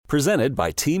Presented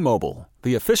by T-Mobile,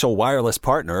 the official wireless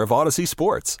partner of Odyssey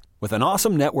Sports. With an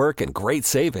awesome network and great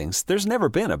savings, there's never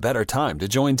been a better time to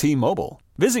join T-Mobile.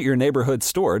 Visit your neighborhood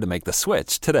store to make the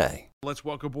switch today. Let's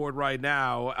welcome aboard right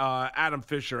now Adam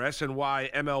Fisher,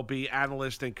 SNY MLB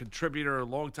analyst and contributor,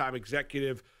 longtime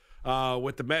executive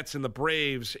with the Mets and the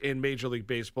Braves in Major League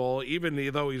Baseball, even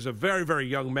though he's a very, very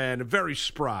young man, very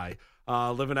spry,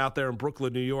 living out there in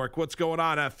Brooklyn, New York. What's going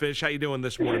on, Fish? How you doing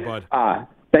this morning, bud?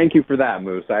 Thank you for that,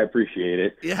 Moose. I appreciate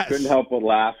it. Yes. Couldn't help but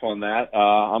laugh on that.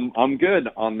 I'm good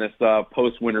on this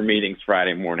post-winter meetings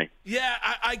Friday morning. Yeah,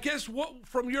 I guess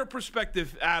from your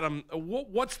perspective, Adam,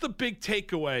 what's the big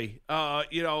takeaway?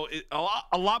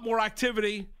 A lot more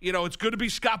activity. It's good to be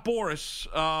Scott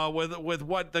Boras with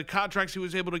what the contracts he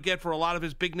was able to get for a lot of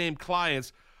his big-name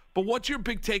clients. But what's your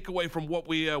big takeaway from what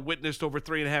we witnessed over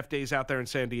 3.5 days out there in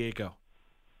San Diego?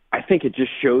 I think it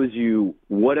just shows you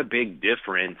what a big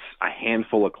difference a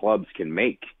handful of clubs can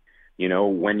make.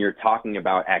 When you're talking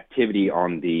about activity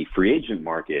on the free agent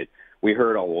market, we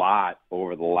heard a lot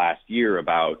over the last year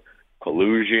about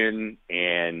collusion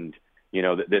and,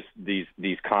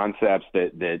 these concepts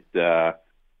that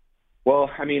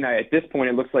at this point,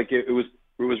 it looks like it was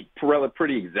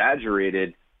pretty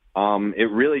exaggerated. It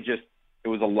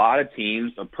was a lot of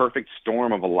teams, a perfect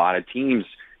storm of a lot of teams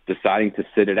deciding to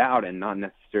sit it out and not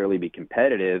necessarily be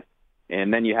competitive.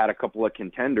 And then you had a couple of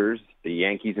contenders, the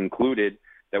Yankees included,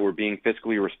 that were being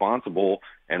fiscally responsible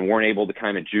and weren't able to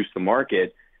kind of juice the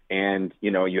market. And,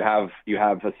 you have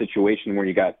a situation where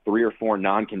you got 3 or 4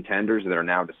 non-contenders that are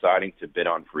now deciding to bid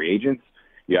on free agents.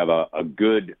 You have a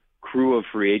good crew of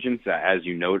free agents, as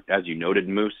you noted,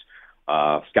 Moose.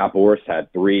 Scott Boras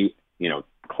had 3, I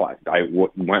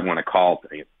might want to call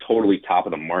totally top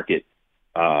of the market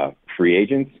free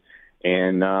agents.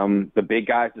 And the big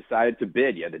guys decided to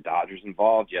bid. You had the Dodgers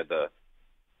involved. You had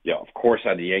of course,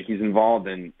 had the Yankees involved,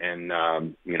 and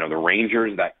the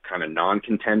Rangers, that kind of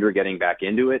non-contender getting back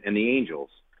into it, and the Angels.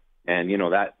 And,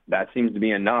 that seems to be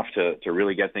enough to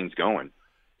really get things going.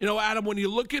 Adam, when you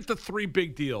look at the 3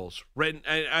 big deals,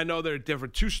 I know they're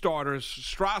different. 2 starters,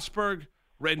 Strasburg,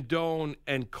 Rendon,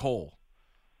 and Cole.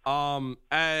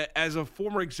 As a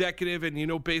former executive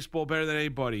and baseball better than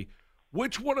anybody,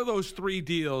 which one of those 3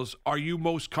 deals are you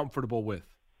most comfortable with?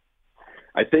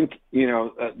 I think the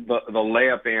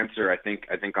layup answer. I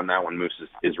think on that one, Moose,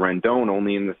 is Rendon,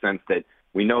 only in the sense that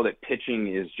we know that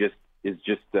pitching is just it's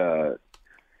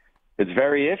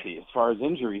very iffy as far as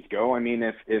injuries go. I mean,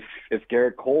 if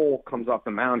Garrett Cole comes off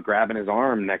the mound grabbing his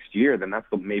arm next year, then that's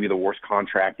maybe the worst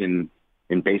contract in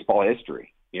baseball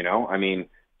history.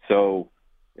 So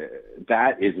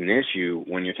that is an issue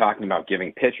when you're talking about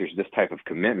giving pitchers this type of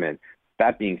commitment.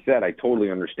 That being said, I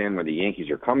totally understand where the Yankees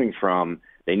are coming from.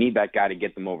 They need that guy to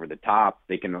get them over the top.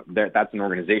 That's an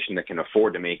organization that can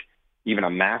afford to make even a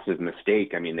massive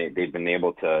mistake. I mean, they've been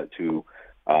able to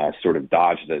sort of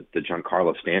dodge the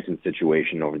Giancarlo Stanton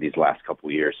situation over these last couple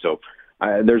of years. So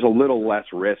there's a little less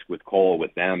risk with Cole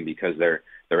with them because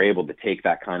they're able to take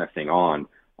that kind of thing on.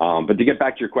 But to get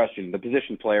back to your question, the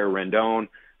position player Rendon,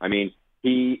 I mean,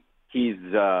 he's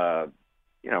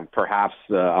perhaps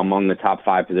among the top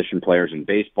 5 position players in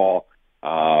baseball.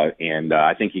 And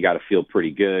I think you got to feel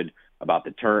pretty good about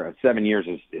the term. 7 years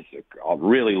is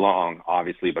really long,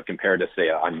 obviously, but compared to, say,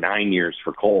 9 years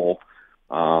for Cole.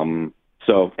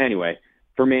 So anyway,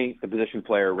 for me, the position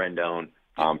player, Rendon,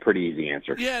 pretty easy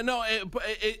answer. Yeah, no,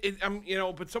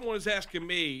 but someone was asking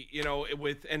me,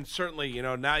 and certainly,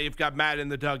 now you've got Matt in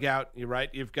the dugout, you're right.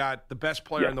 You've got the best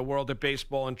player in the world at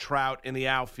baseball and Trout in the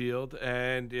outfield,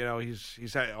 and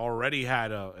he's already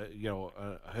had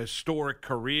a historic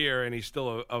career, and he's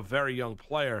still a very young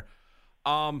player.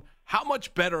 How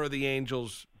much better are the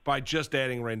Angels by just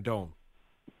adding Rendon?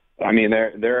 I mean,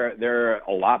 they're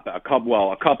a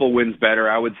couple wins better,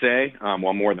 I would say.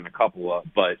 Well, more than a couple,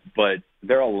 but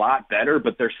they're a lot better.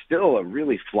 But they're still a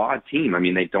really flawed team. I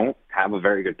mean, they don't have a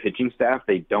very good pitching staff.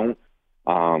 They don't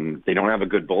have a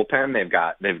good bullpen.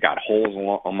 They've got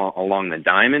holes along the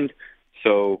diamond.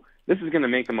 So this is going to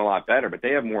make them a lot better. But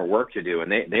they have more work to do,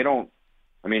 and they don't.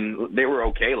 I mean, they were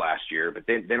okay last year, but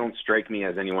they don't strike me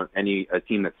as a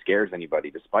team that scares anybody,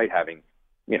 despite having,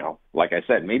 like I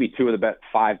said, maybe 2 of the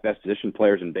 5 best position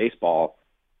players in baseball.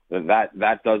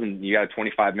 That doesn't. You got a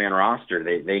 25-man roster.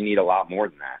 They need a lot more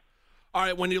than that. All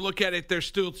right, when you look at it, there's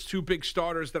still 2 big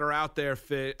starters that are out there.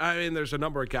 I mean, there's a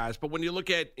number of guys, but when you look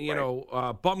at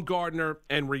Bumgarner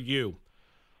and Ryu,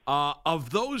 of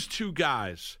those 2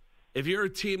 guys, if you're a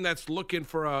team that's looking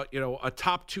for a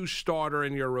top 2 starter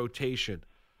in your rotation,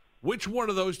 which one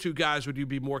of those 2 guys would you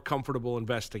be more comfortable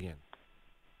investing in?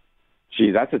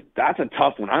 Gee, that's a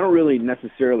tough one. I don't really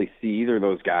necessarily see either of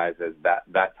those guys as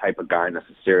that type of guy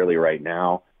necessarily right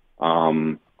now.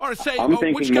 Or say,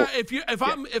 which guy? If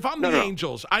I'm the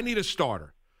Angels, I need a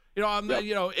starter. You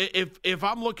know, if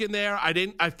I'm looking there,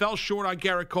 I fell short on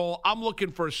Garrett Cole. I'm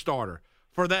looking for a starter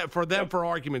for them for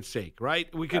argument's sake,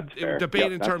 right? We could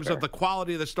debate in terms of the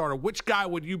quality of the starter. Which guy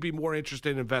would you be more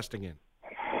interested in investing in?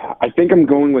 I think I'm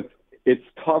going with. It's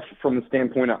tough from the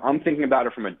standpoint I'm thinking about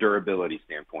it from a durability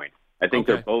standpoint. I think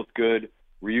they're both good.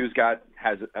 Ryu's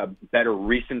has a better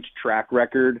recent track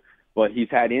record, but he's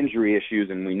had injury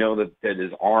issues, and we know that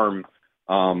his arm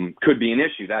could be an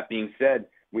issue. That being said,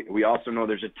 we also know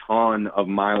there's a ton of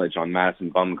mileage on Madison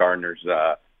Bumgarner's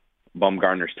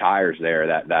tires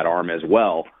there, that arm as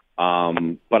well.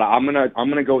 But I'm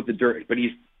gonna go with the dirt. But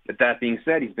that being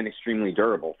said, he's been extremely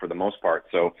durable for the most part.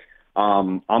 So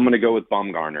I'm gonna go with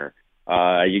Bumgarner.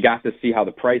 You got to see how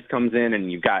the price comes in,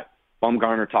 and you got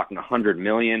Bumgarner talking $100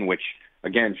 million, which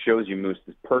again shows you, Moose,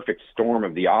 the perfect storm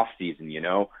of the off season. You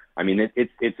know, I mean,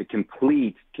 it's a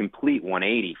complete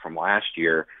 180 from last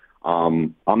year.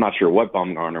 I'm not sure what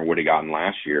Bumgarner would have gotten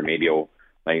last year. Maybe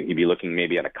he'd be looking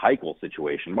maybe at a Keuchel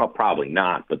situation. Well, probably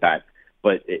not, but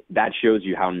that shows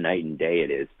you how night and day it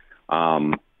is.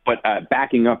 But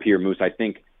backing up here, Moose, I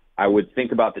think I would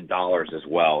think about the dollars as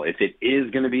well. If it is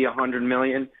going to be $100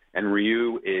 million and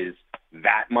Ryu is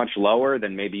that much lower,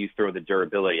 then maybe you throw the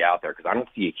durability out there, because I don't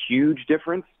see a huge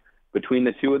difference between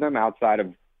the two of them outside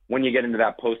of when you get into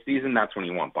that postseason. That's when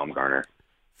you want Bumgarner.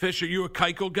 Fish, are you a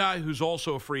Keuchel guy who's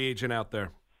also a free agent out there?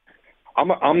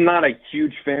 I'm not a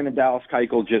huge fan of Dallas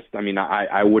Keuchel.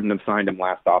 I wouldn't have signed him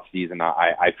last offseason.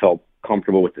 I felt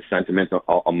comfortable with the sentiment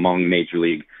among Major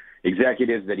League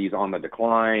executives that he's on the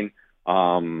decline.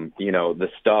 The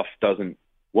stuff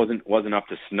wasn't up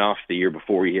to snuff the year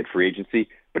before he hit free agency,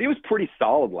 but he was pretty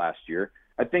solid last year.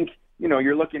 I think,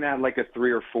 you're looking at like a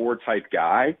 3 or 4 type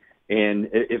guy. And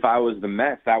if I was the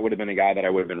Mets, that would have been a guy that I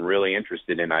would have been really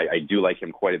interested in. I do like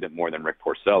him quite a bit more than Rick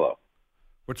Porcello.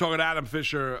 We're talking to Adam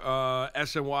Fisher,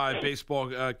 SNY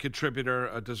baseball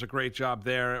contributor, does a great job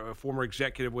there, a former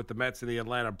executive with the Mets and the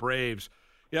Atlanta Braves.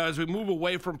 As we move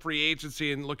away from free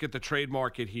agency and look at the trade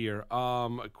market here,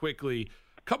 quickly,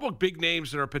 a couple of big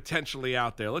names that are potentially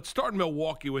out there. Let's start in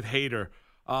Milwaukee with Hader.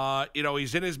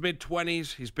 He's in his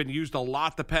mid-20s. He's been used a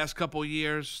lot the past couple of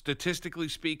years. Statistically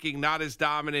speaking, not as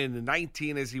dominant in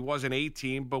 19 as he was in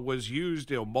 18, but was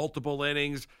used, multiple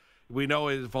innings. We know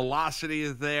his velocity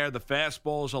is there. The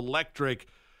fastball is electric.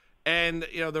 And,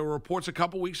 there were reports a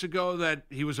couple weeks ago that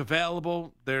he was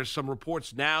available. There's some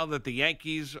reports now that the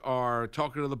Yankees are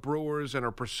talking to the Brewers and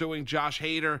are pursuing Josh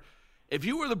Hader. If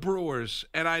you were the Brewers,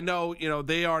 and I know,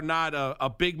 they are not a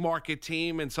big market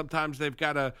team, and sometimes they've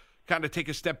got to kind of take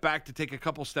a step back to take a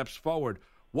couple steps forward.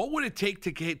 What would it take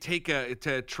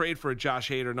to trade for a Josh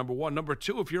Hader, number one? Number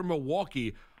two, if you're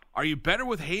Milwaukee, are you better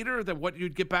with Hader than what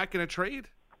you'd get back in a trade?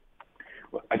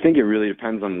 Well, I think it really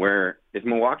depends on where. If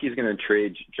Milwaukee's going to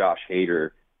trade Josh Hader,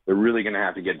 they're really going to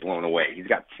have to get blown away. He's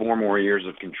got 4 more years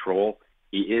of control.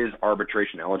 He is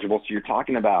arbitration eligible, so you're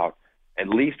talking about at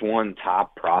least one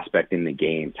top prospect in the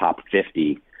game, top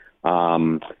 50.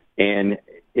 And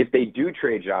if they do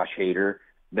trade Josh Hader,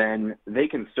 then they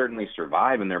can certainly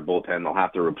survive in their bullpen. They'll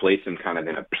have to replace him kind of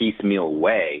in a piecemeal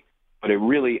way. But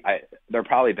they're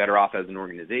probably better off as an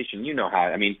organization. You know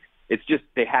how, it's just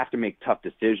they have to make tough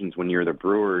decisions when you're the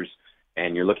Brewers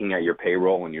and you're looking at your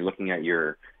payroll and you're looking at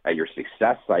your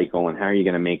success cycle and how are you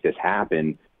going to make this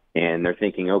happen. And they're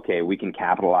thinking, okay, we can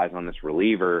capitalize on this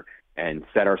reliever and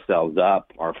set ourselves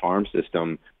up, our farm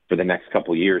system, for the next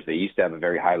couple of years. They used to have a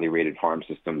very highly rated farm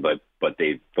system, but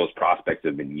those prospects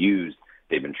have been used.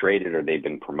 They've been traded or they've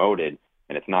been promoted,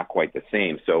 and it's not quite the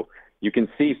same. So you can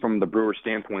see from the Brewers'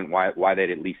 standpoint why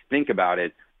they'd at least think about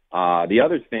it. The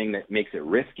other thing that makes it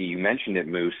risky, you mentioned it,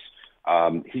 Moose,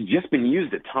 he's just been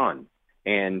used a ton,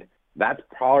 and that's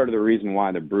part of the reason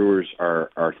why the Brewers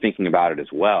are thinking about it as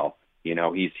well.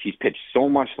 He's pitched so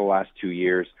much the last 2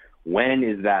 years. When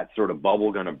is that sort of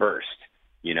bubble going to burst?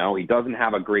 He doesn't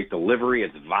have a great delivery.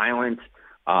 It's violent.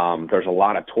 There's a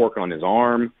lot of torque on his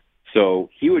arm. So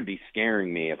he would be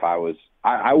scaring me if I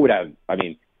would have,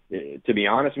 to be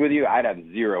honest with you, I'd have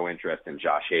zero interest in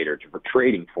Josh Hader for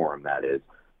trading for him, that is.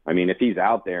 If he's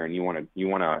out there and you want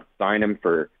to sign him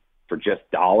for just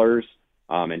dollars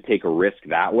and take a risk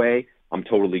that way, I'm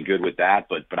totally good with that.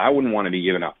 But I wouldn't want to be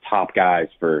giving up top guys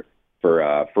for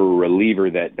a reliever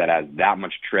that has that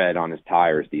much tread on his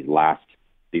tires these last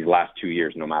these last 2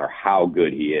 years, no matter how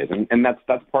good he is. And that's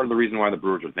part of the reason why the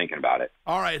Brewers are thinking about it.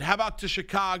 All right, how about to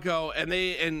Chicago? And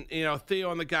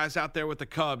Theo and the guys out there with the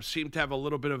Cubs seem to have a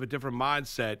little bit of a different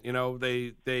mindset. You know,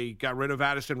 they got rid of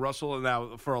Addison Russell, and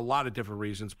now for a lot of different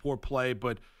reasons, poor play,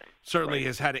 but certainly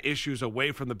has had issues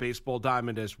away from the baseball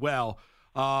diamond as well.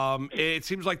 It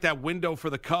seems like that window for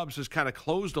the Cubs has kind of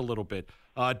closed a little bit.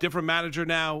 Different manager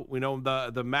now. We know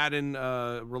the Madden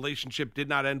relationship did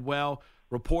not end well.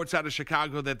 Reports out of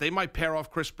Chicago that they might pair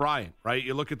off Kris Bryant, right?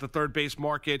 You look at the third base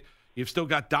market. You've still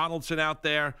got Donaldson out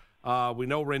there. We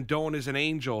know Rendon is an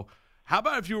angel. How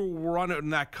about if you were running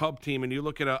that Cub team and you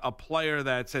look at a player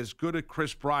that's as good as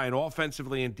Kris Bryant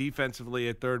offensively and defensively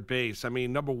at third base? I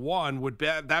mean, number one, would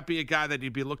that be a guy that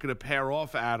you'd be looking to pair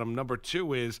off, Adam? Number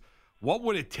two is, what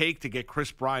would it take to get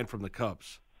Kris Bryant from the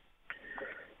Cubs?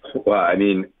 Well, I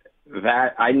mean,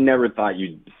 that I never thought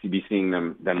you'd be seeing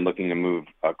them looking to move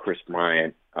Kris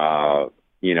Bryant, but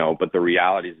the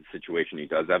reality is the situation. He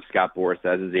does have Scott Boras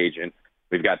as his agent.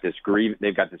 They've got this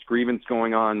grievance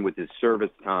going on with his service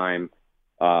time.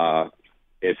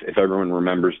 If everyone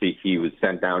remembers, he was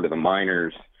sent down to the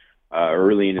minors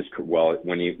early in his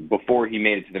before he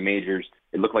made it to the majors.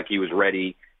 It looked like he was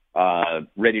ready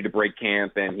to break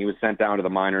camp, and he was sent down to the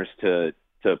minors to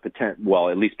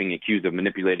at least being accused of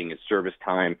manipulating his service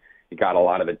time. He got a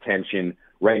lot of attention.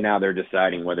 Right now they're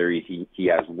deciding whether he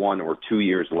has 1 or 2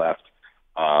 years left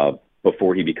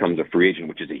before he becomes a free agent,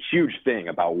 which is a huge thing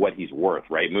about what he's worth,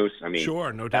 right, Moose? I mean,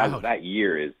 sure, no doubt. That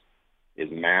year is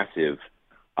massive.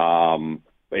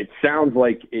 It sounds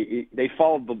like they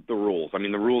followed the rules. I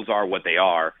mean, the rules are what they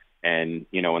are, and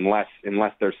unless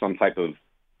there's some type of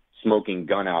smoking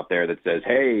gun out there that says,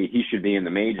 hey, he should be in the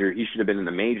major. He should have been in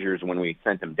the majors when we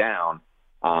sent him down.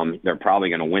 They're probably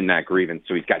going to win that grievance.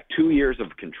 So he's got 2 years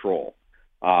of control.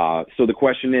 So the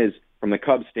question is, from the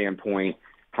Cubs standpoint,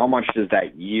 how much does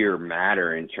that year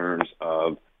matter in terms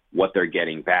of what they're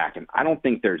getting back? And I don't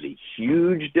think there's a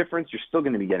huge difference. You're still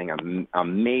going to be getting a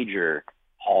major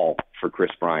haul for Kris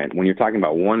Bryant. When you're talking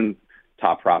about one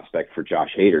top prospect for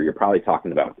Josh Hader, you're probably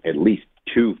talking about at least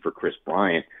 2 for Kris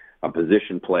Bryant, a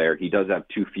position player. He does have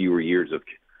 2 fewer years of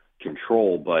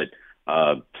control, but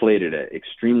played at an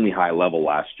extremely high level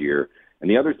last year. And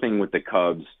the other thing with the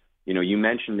Cubs, you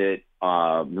mentioned it,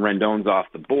 Rendon's off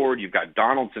the board. You've got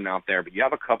Donaldson out there, but you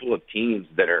have a couple of teams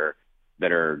that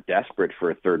are desperate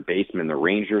for a third baseman. The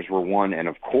Rangers were one, and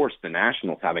of course the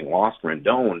Nationals, having lost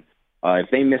Rendon.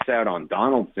 If they miss out on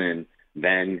Donaldson,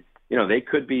 then they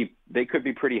could be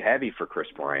pretty heavy for Kris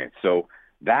Bryant. So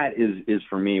that is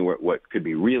for me what could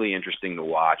be really interesting to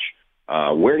watch.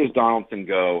 Where does Donaldson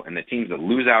go? And the teams that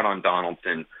lose out on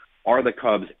Donaldson, are the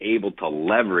Cubs able to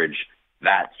leverage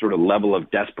that sort of level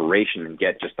of desperation and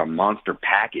get just a monster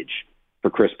package for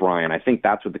Kris Bryant? I think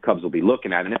that's what the Cubs will be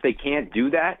looking at. And if they can't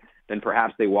do that, then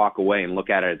perhaps they walk away and look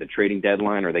at it at the trading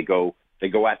deadline, or they go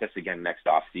at this again next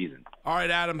off season. All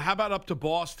right, Adam, how about up to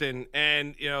Boston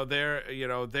and their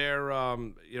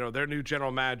new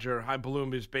general manager Chaim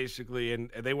Bloom is basically, and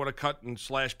they want to cut and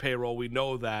slash payroll. We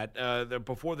know that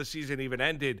before the season even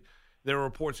ended, there were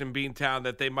reports in Beantown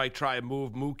that they might try and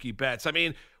move Mookie Betts. I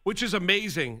mean, which is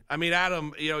amazing. I mean,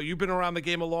 Adam, you've been around the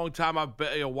game a long time. I've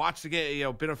watched the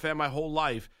game. Been a fan my whole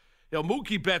life.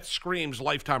 Mookie Betts screams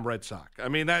lifetime Red Sox. I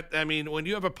mean, when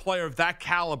you have a player of that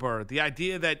caliber, the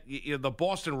idea that the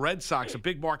Boston Red Sox, a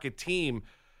big market team,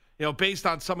 based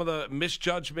on some of the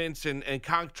misjudgments and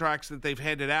contracts that they've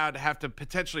handed out, have to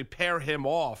potentially pair him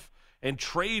off and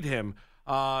trade him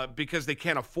because they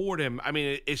can't afford him. I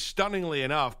mean, it's stunningly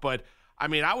enough. But I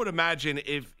mean, I would imagine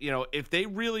if they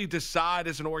really decide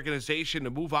as an organization to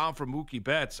move on from Mookie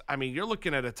Betts, I mean, you're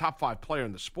looking at a top 5 player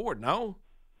in the sport, no?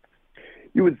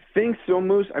 You would think so,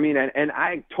 Moose. I mean, and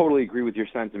I totally agree with your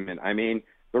sentiment. I mean,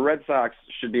 the Red Sox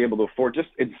should be able to afford.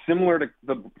 It's similar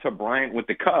to Bryant with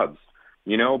the Cubs,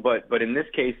 But in this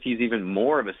case, he's even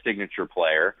more of a signature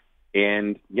player.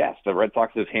 And yes, the Red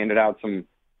Sox have handed out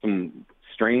some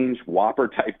strange Whopper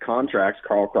type contracts.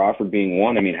 Carl Crawford being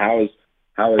one. I mean, how is?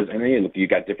 I mean, you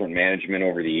got different management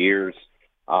over the years.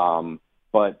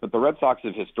 But the Red Sox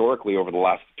have historically, over the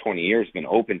last 20 years, been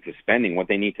open to spending what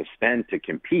they need to spend to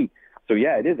compete. So,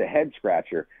 yeah, it is a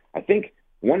head-scratcher. I think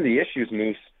one of the issues,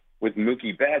 Moose, with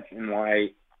Mookie Betts and why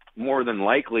more than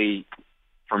likely,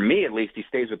 for me at least, he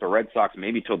stays with the Red Sox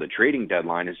maybe till the trading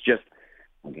deadline is just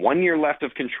 1 year left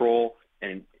of control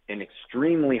and an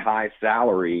extremely high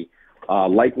salary,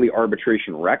 likely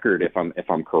arbitration record, if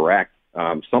I'm correct,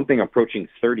 something approaching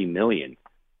 $30 million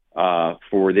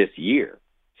for this year.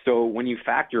 So when you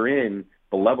factor in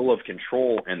the level of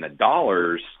control and the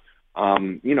dollars,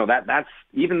 that's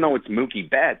even though it's Mookie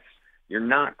Betts, you're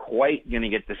not quite going to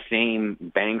get the same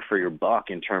bang for your buck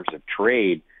in terms of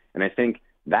trade. And I think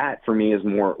that for me is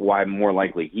more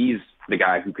likely he's the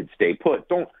guy who could stay put.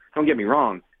 Don't get me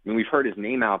wrong. I mean, we've heard his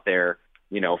name out there,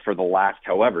 for the last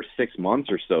 6 months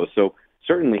or so. So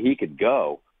certainly he could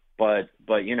go. But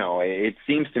it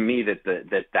seems to me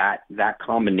that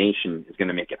combination is going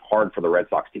to make it hard for the Red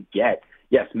Sox to get.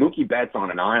 Yes, Mookie Betts on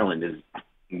an island is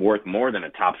worth more than a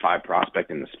top 5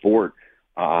 prospect in the sport.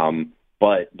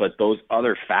 But those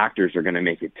other factors are going to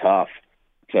make it tough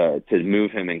to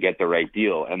move him and get the right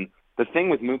deal. And the thing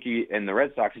with Mookie and the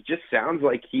Red Sox, it just sounds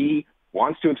like he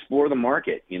wants to explore the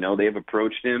market. They've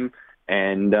approached him,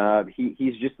 and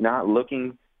he's just not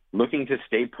looking to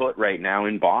stay put right now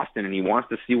in Boston, and he wants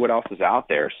to see what else is out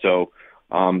there. So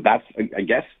that's, I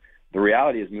guess, the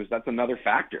reality is, Moose, that's another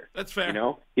factor. That's fair.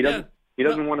 He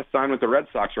doesn't want to sign with the Red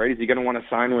Sox, right? Is he going to want to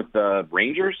sign with the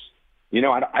Rangers?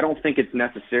 I don't think it's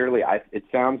necessarily. It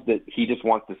sounds that he just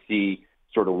wants to see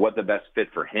sort of what the best fit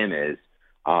for him is,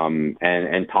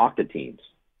 and talk to teams.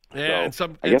 Yeah,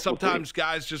 so, and sometimes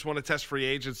guys just want to test free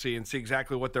agency and see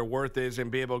exactly what their worth is and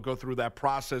be able to go through that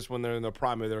process when they're in the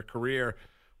prime of their career,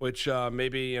 which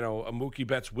maybe a Mookie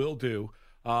Betts will do,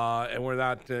 and we're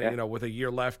not with a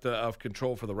year left of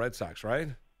control for the Red Sox, right?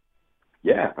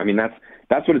 Yeah, I mean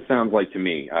that's what it sounds like to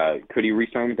me. Could he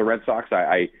re-sign with the Red Sox?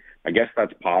 I guess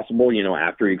that's possible,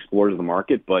 after he explores the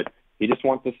market, but he just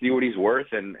wants to see what he's worth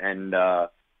and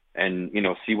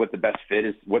see what the best fit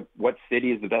is, what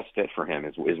city is the best fit for him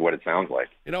is what it sounds like.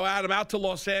 Adam, out to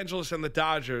Los Angeles and the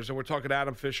Dodgers, and we're talking to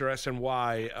Adam Fisher,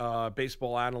 SNY,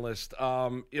 baseball analyst.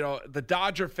 The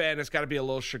Dodger fan has got to be a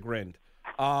little chagrined.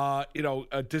 A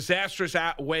disastrous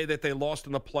way that they lost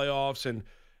in the playoffs, and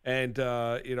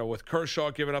with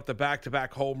Kershaw giving up the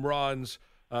back-to-back home runs,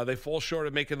 they fall short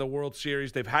of making the World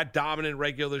Series. They've had dominant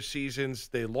regular seasons.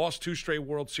 They lost 2 straight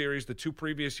World Series, the 2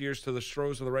 previous years to the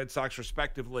Stros and the Red Sox,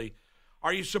 respectively.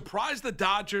 Are you surprised the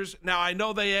Dodgers? Now, I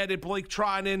know they added Blake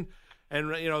Treinen, and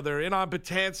they're in on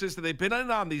Betances, and they've been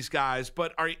in on these guys.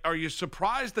 But are you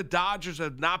surprised the Dodgers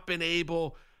have not been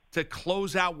able to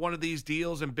close out one of these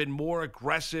deals and been more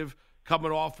aggressive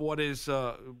coming off what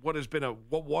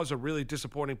was a really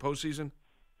disappointing postseason?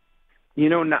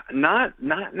 Not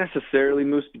necessarily,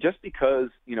 Moose, just because,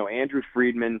 Andrew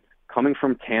Friedman, coming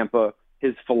from Tampa,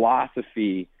 his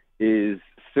philosophy is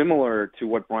similar to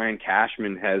what Brian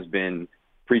Cashman has been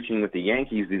preaching with the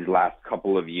Yankees these last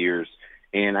couple of years.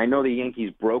 And I know the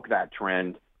Yankees broke that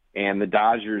trend, and the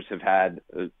Dodgers have had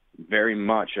very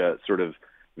much a sort of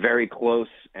very close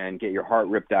and get your heart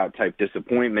ripped out type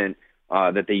disappointment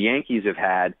that the Yankees have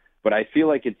had. But I feel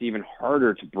like it's even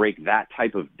harder to break that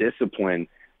type of discipline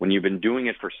when you've been doing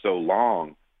it for so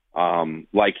long,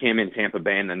 like him in Tampa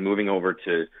Bay and then moving over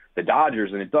to the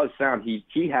Dodgers. And it does sound,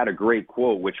 he had a great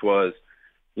quote, which was,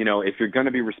 if you're going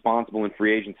to be responsible in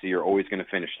free agency, you're always going to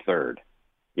finish third.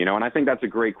 And I think that's a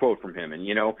great quote from him. And,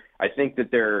 I think that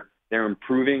they're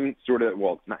improving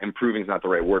not improving is not the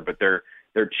right word, but they're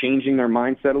changing their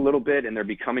mindset a little bit, and they're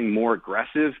becoming more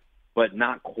aggressive, but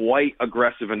not quite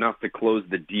aggressive enough to close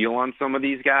the deal on some of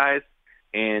these guys.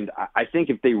 And I think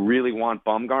if they really want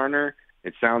Bumgarner,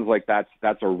 it sounds like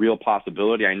that's a real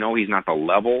possibility. I know he's not the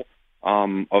level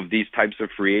of these types of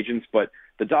free agents, but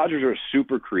the Dodgers are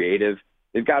super creative.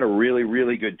 They've got a really,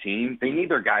 really good team. They need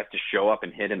their guys to show up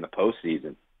and hit in the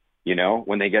postseason,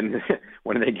 when they get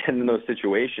into those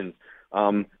situations.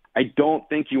 I don't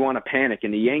think you want to panic.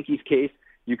 In the Yankees case,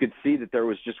 you could see that there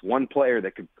was just one player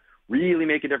that could really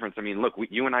make a difference. I mean, look,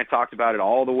 you and I talked about it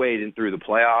all the way in through the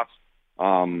playoffs.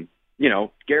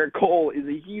 Garrett Cole is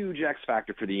a huge X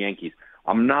factor for the Yankees.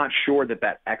 I'm not sure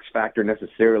that X factor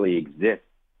necessarily exists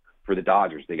for the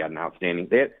Dodgers. They got an outstanding.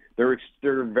 They're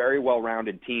a very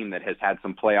well-rounded team that has had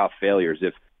some playoff failures.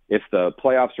 If the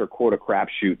playoffs are quote a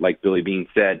crapshoot, like Billy Beane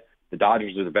said, the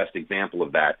Dodgers are the best example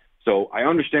of that. So I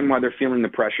understand why they're feeling the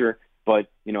pressure.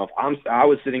 But if I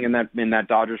was sitting in that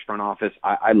Dodgers front office,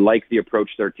 I like the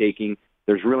approach they're taking.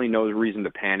 There's really no reason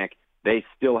to panic. They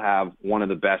still have one of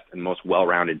the best and most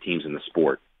well-rounded teams in the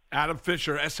sport. Adam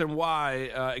Fisher,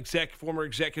 SNY, former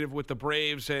executive with the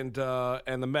Braves and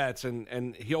the Mets,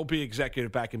 and he'll be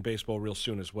executive back in baseball real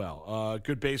soon as well.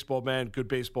 Good baseball man, good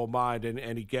baseball mind,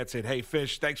 and he gets it. Hey,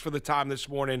 Fish, thanks for the time this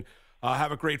morning.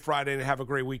 Have a great Friday and have a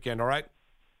great weekend, all right?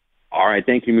 All right,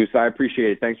 thank you, Moose. I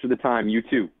appreciate it. Thanks for the time. You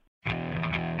too.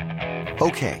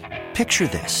 Okay, picture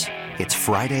this. It's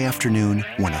Friday afternoon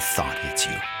when a thought hits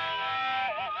you.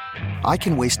 I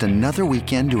can waste another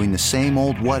weekend doing the same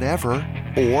old whatever,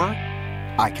 or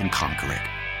I can conquer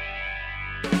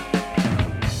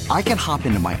it. I can hop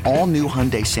into my all-new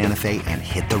Hyundai Santa Fe and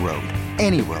hit the road.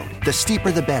 Any road. The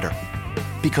steeper, the better.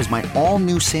 Because my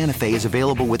all-new Santa Fe is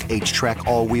available with H-Track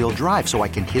all-wheel drive, so I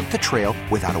can hit the trail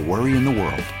without a worry in the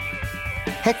world.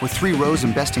 Heck, with 3 rows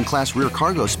and best-in-class rear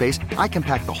cargo space, I can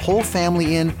pack the whole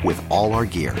family in with all our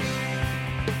gear.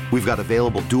 We've got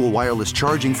available dual wireless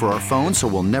charging for our phones, so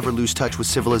we'll never lose touch with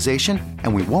civilization,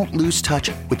 and we won't lose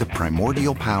touch with the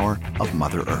primordial power of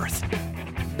Mother Earth.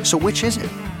 So which is it?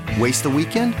 Waste the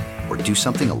weekend or do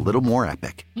something a little more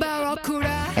epic?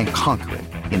 And conquer it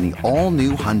in the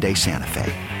all-new Hyundai Santa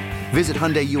Fe. Visit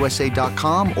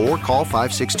HyundaiUSA.com or call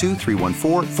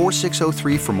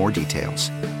 562-314-4603 for more details.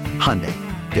 Hyundai,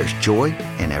 there's joy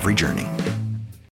in every journey.